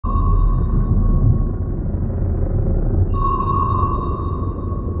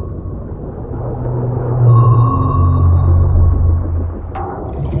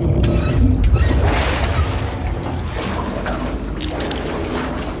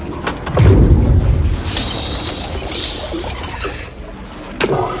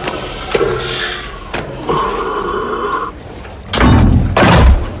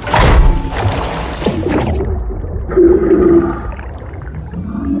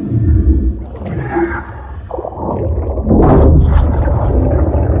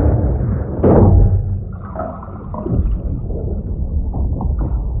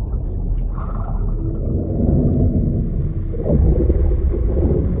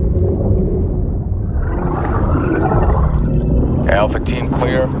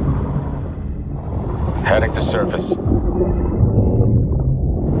Heading to surface.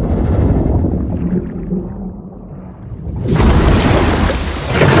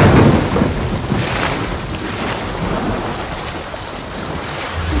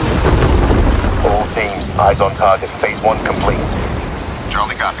 All teams, eyes on target. Phase 1 complete.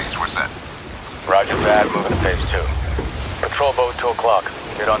 Charlie copies. We're set. Roger that. Moving to phase 2. Patrol boat 2 o'clock.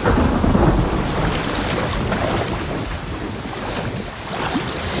 Get under.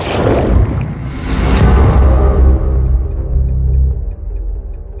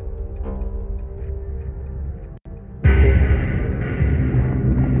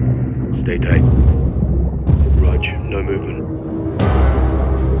 Stay tight. Rog, no movement.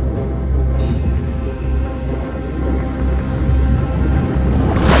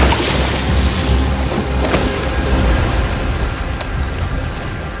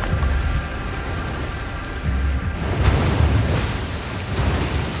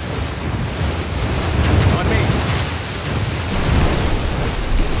 On me.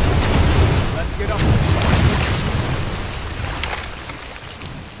 Let's get up.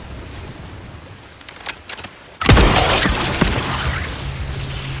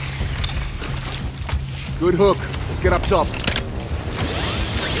 Good hook. Let's get up top.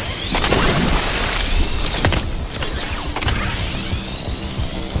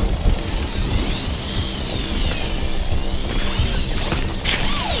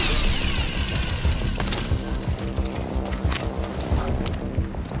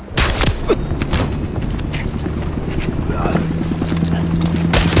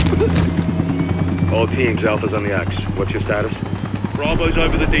 All teams, Alpha's on the axe. What's your status? Bravo's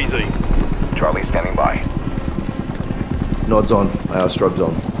over the DZ. Charlie standing by. Nods on. Strobes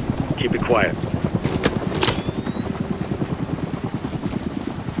on. Keep it quiet.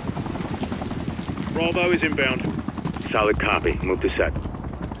 Bravo is inbound. Solid copy. Move to set.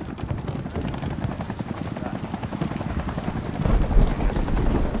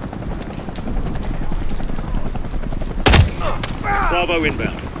 Bravo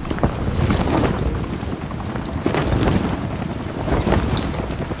inbound.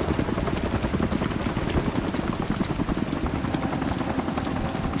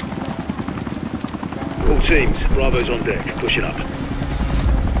 All teams, Bravo's on deck. Push it up.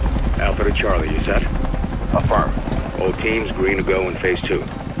 Alpha to Charlie, you set? Affirm. All teams, green to go in phase 2.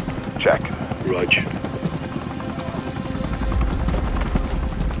 Check. Rog.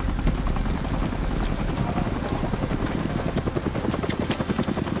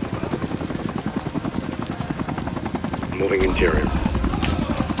 Moving interior.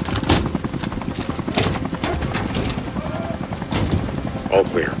 All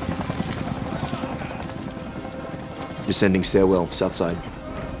clear. Descending stairwell, south side.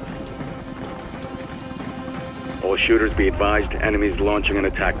 All shooters be advised, enemies launching an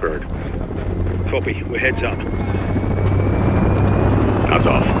attack bird. Copy, we're heads up. Guns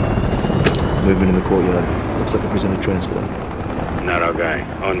off. Movement in the courtyard. Looks like a prisoner transfer. Not our guy,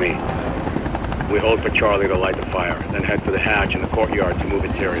 on me. We hold for Charlie to light the fire, then head for the hatch in the courtyard to move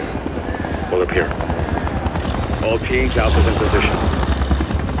interior. Hold up here. All teams, Alpha's in position.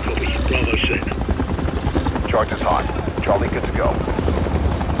 Copy, Bravo set. Charge is hot. Charlie, good to go.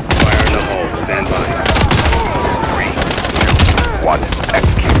 Fire in the hole, stand by. 3, 2, 1,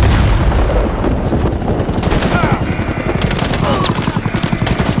 execute.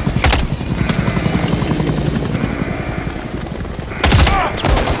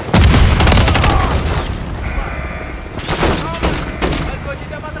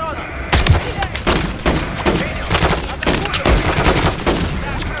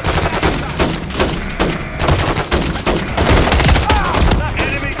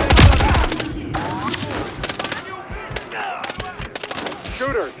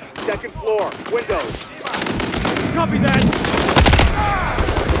 Shooters, second floor, windows. Copy that.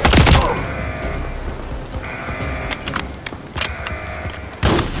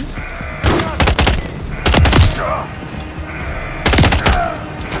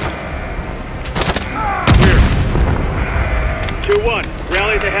 2-1,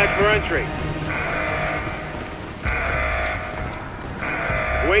 rally the hatch for entry.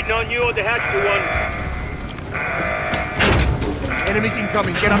 Waiting on you on the hatch, 2-1. Enemies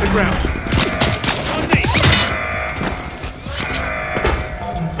incoming. Get underground.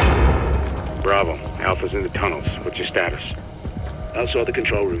 Bravo, Alpha's in the tunnels. What's your status? Outside the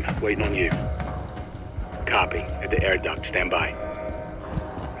control room, waiting on you. Copy, at the air duct, stand by.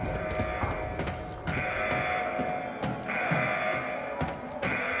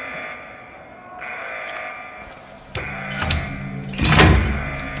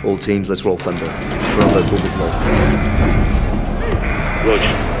 All teams, let's roll thunder. Bravo, pull the blow.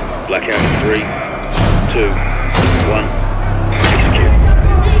 Roger. Blackout in 2, 1. Execute.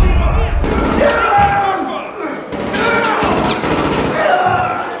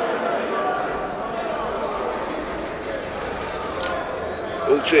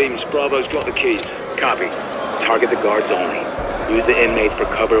 All teams, Bravo's got the keys. Copy. Target the guards only. Use the inmates for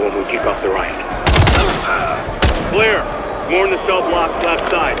cover when we kick off the riot. Clear. More in the cell blocks left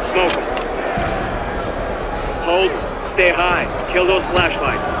side. Smoke them. Hold. Stay high. Kill those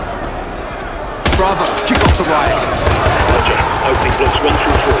flashlights. Bravo, kick off the riot. Roger. Opening blocks 1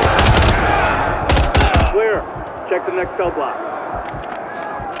 through 4. Clear. Check the next cell block.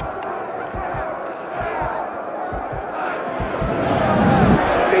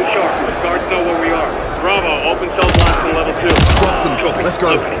 Stay sharp. The guards know where we are. Bravo, open cell blocks on level 2. Drop them. Let's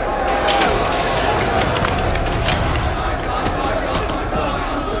go.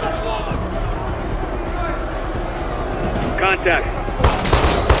 Contact.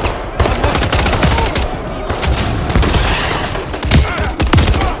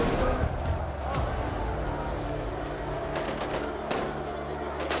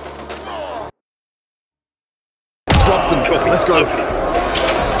 Drop them. Let's go.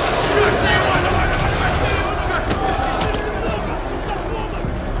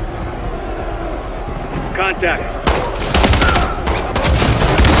 Contact.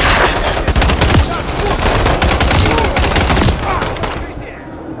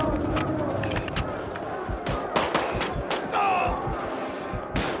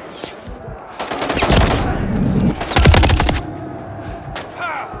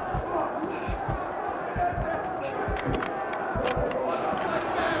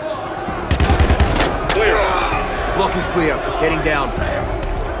 Block is clear. Heading down.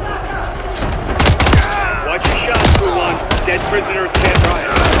 Watch your shots, crew 1. Dead prisoners can't riot.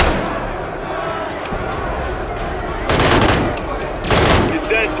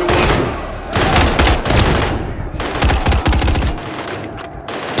 Descend to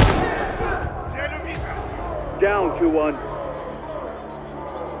 1. Down to 1.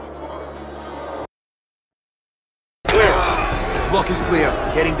 Clear. Block is clear.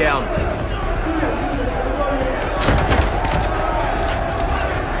 Heading down.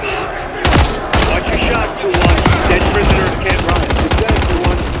 Watch your shots, crew 1. Dead prisoners can't riot. Descend to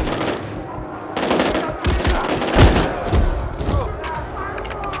 1.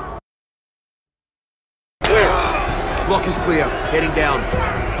 Clear. Block is clear. Heading down.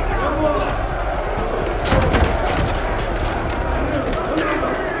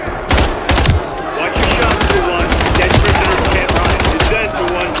 Watch your shots, crew 1. Dead prisoners can't riot. Descend to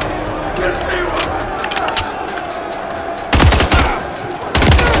 1.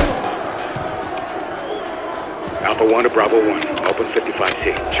 Alpha 1 to Bravo 1. Open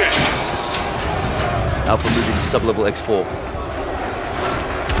 55C. Check. Alpha moving to sub-level X4.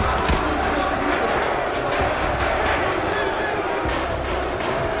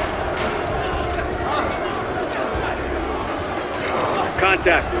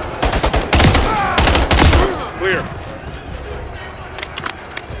 Contact. Clear.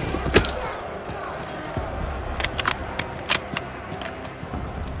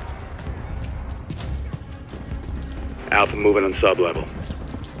 Alpha moving on sub-level.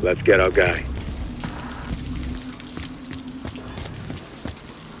 Let's get our guy.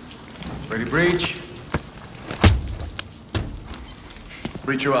 Ready, breach?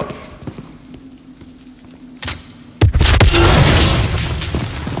 Breacher up.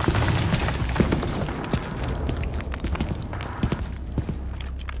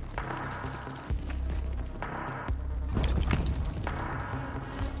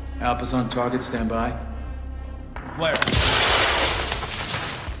 Alpha's on target, stand by. Flare.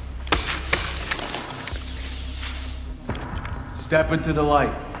 Step into the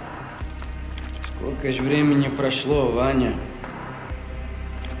light. Сколько ж времени прошло, Ваня?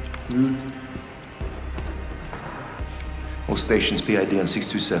 All stations PID on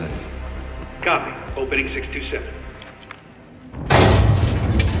 627. Copy. Opening 627.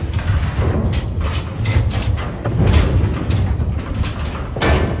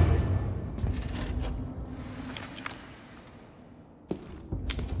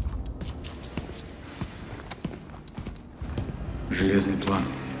 Железный план.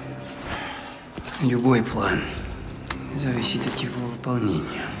 Любой план зависит от его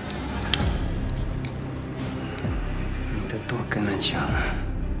выполнения. Это только начало.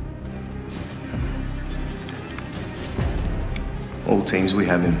 All teams, we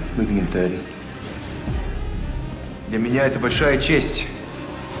have him. Moving in 30. Для меня это большая честь,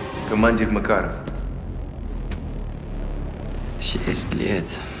 командир Макаров. 6 лет.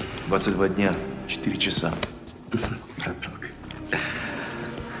 22 дня, 4 часа. Браток.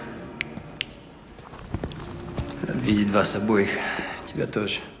 Видеть вас обоих. Тебя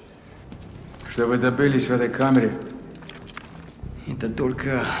тоже. Что вы добились в этой камере? Это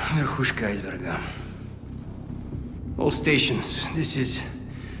только верхушка айсберга. All stations, this is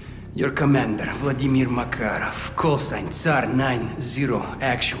your commander, Vladimir Makarov. Call sign Tsar 90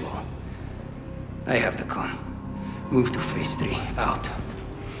 actual. I have the con. Move to phase 3. Out.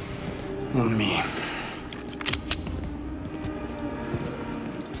 On me.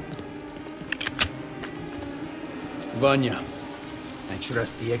 Vanya, I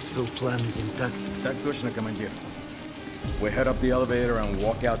trust the exfil plan is intact. Так точно, командир. We head up the elevator and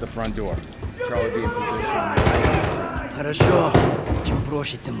walk out the front door. Charlie be in position on the other side of the bridge. Хорошо. Чем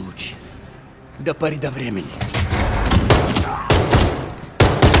проще, тем лучше. До поры до времени.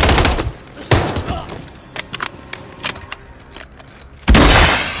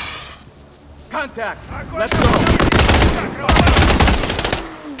 Contact! Let's go!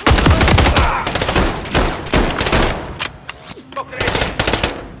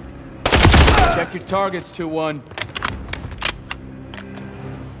 Check your targets, 2-1.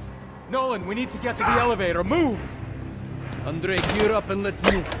 Nolan, we need to get to the elevator. Move! Andrei, gear up and let's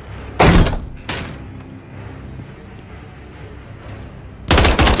move.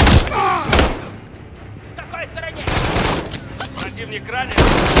 В какой стороне? Противник ранен.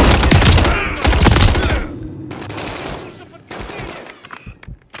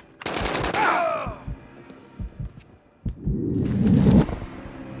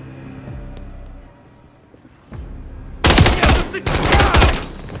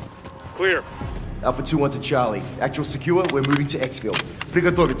 Clear. Alpha 2-1 to Charlie. Actual secure, we're moving to exfil.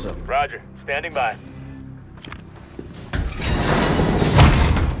 Приготовиться. Roger. Standing by.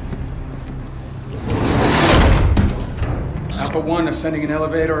 Alpha 1 ascending an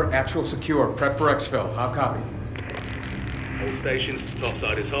elevator, actual secure. Prep for exfil. How copy? All stations, top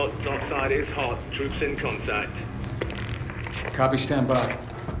side is hot, top side is hot. Troops in contact. Copy, stand by.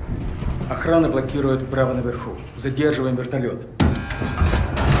 Охрана блокирует право наверху. Задерживаем вертолет.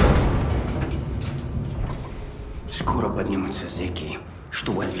 Скоро поднимутся зэки,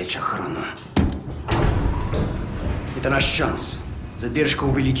 чтобы отвлечь охрану. Это наш шанс. Задержка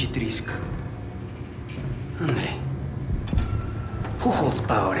увеличит риск. Андрей, who holds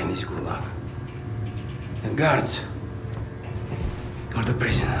power in this gulag? The guards or the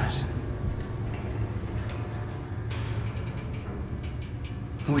prisoners?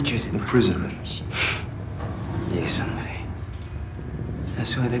 Which is it? The prisoners. Yes, Andrei.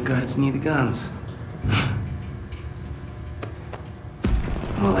 That's why the guards need guns.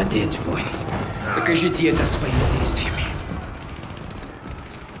 Молодец, воин. Покажите это своими действиями.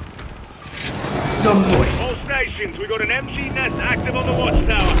 За мной! All stations, we got an MG nest active on the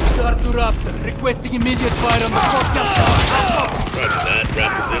watchtower. Sartu Raptor, requesting immediate fire on the courtyard tower. Roger that.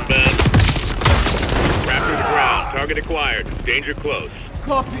 Raptors inbound. Raptor to ground. Target acquired. Danger close.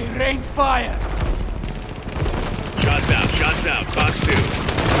 Copy, rain fire. Shots out. Box 2.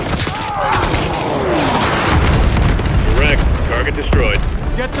 Correct. Target destroyed.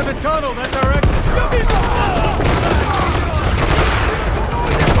 Get to the tunnel, that's our exit.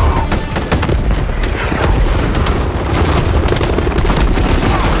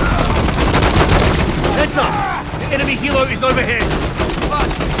 Heads up! The enemy helo is overhead.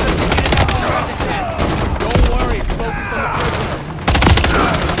 Don't worry, it's focused on the prisoner.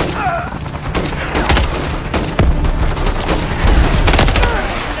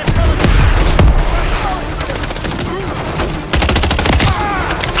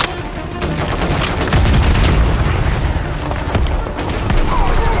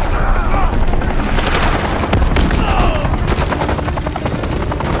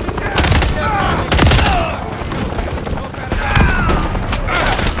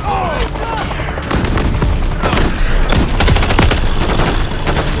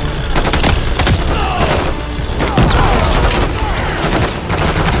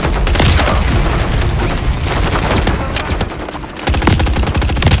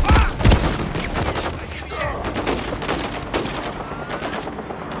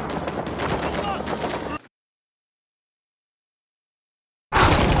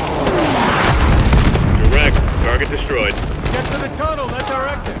 Destroyed. Get to the tunnel, that's our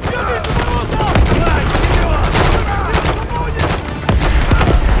exit.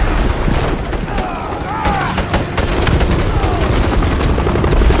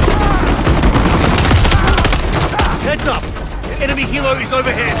 Heads up! The enemy helo is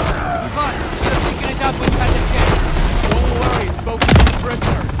overhead. Ivan, should have taken it up when you had the chance. Don't worry, it's focused on the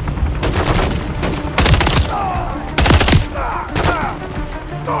prisoner.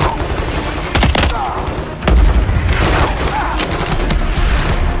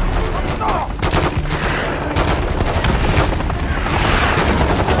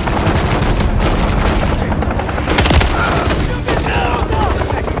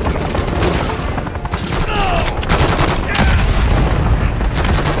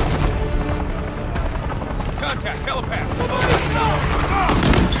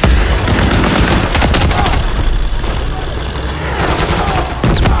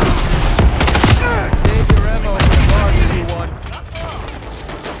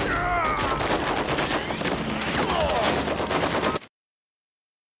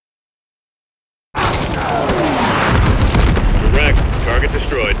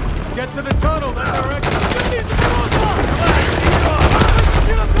 Get to the tunnel, that's our exit.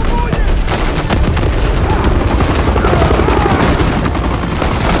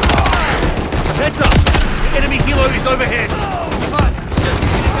 Heads up! Enemy helo is overhead! Come on, just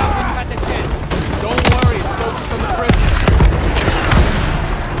getting out when you had the chance. Don't worry, it's focused on the prisoner.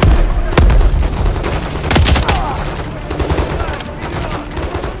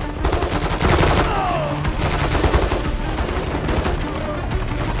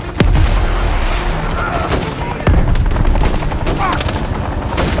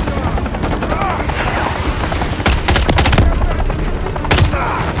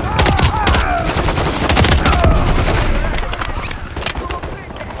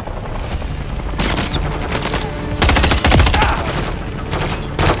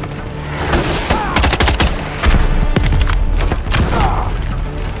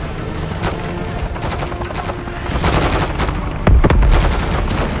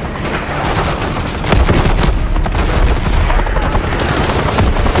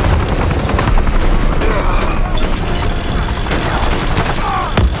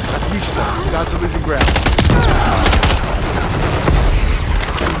 Guards are losing ground.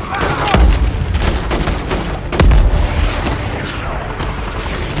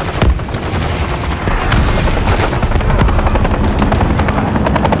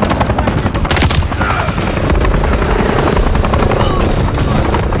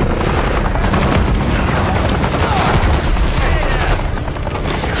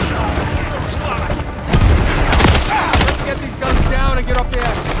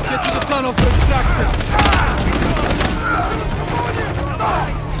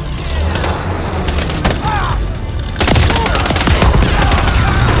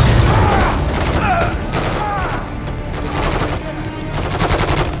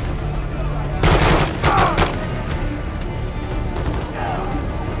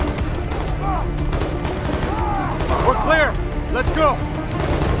 Let's go!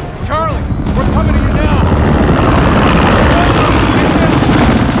 Charlie, we're coming to you now!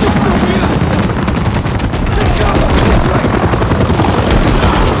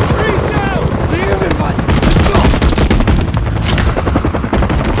 Freeze down! Bring everybody!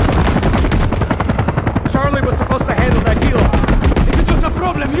 Charlie was supposed to handle that helo. If it was a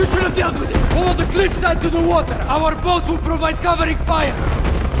problem, you should have dealt with it. Follow the cliffside to the water. Our boats will provide covering fire.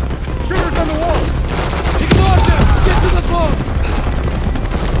 Shooters on the wall! Ignore them! Get to the boat!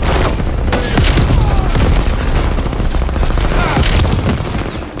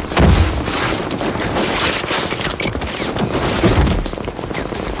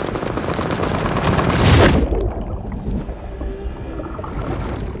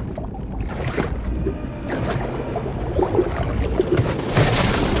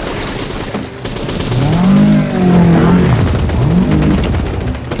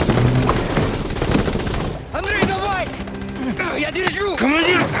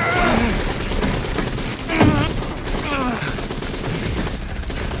 Командир!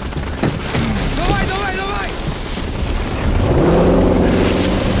 Давай, давай, давай!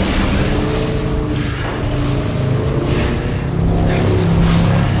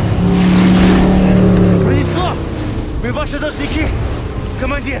 Пронесло! Мы ваши должники,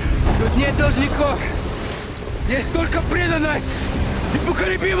 командир! Тут нет должников. Есть только преданность!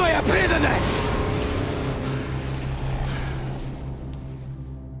 Непоколебимая преданность!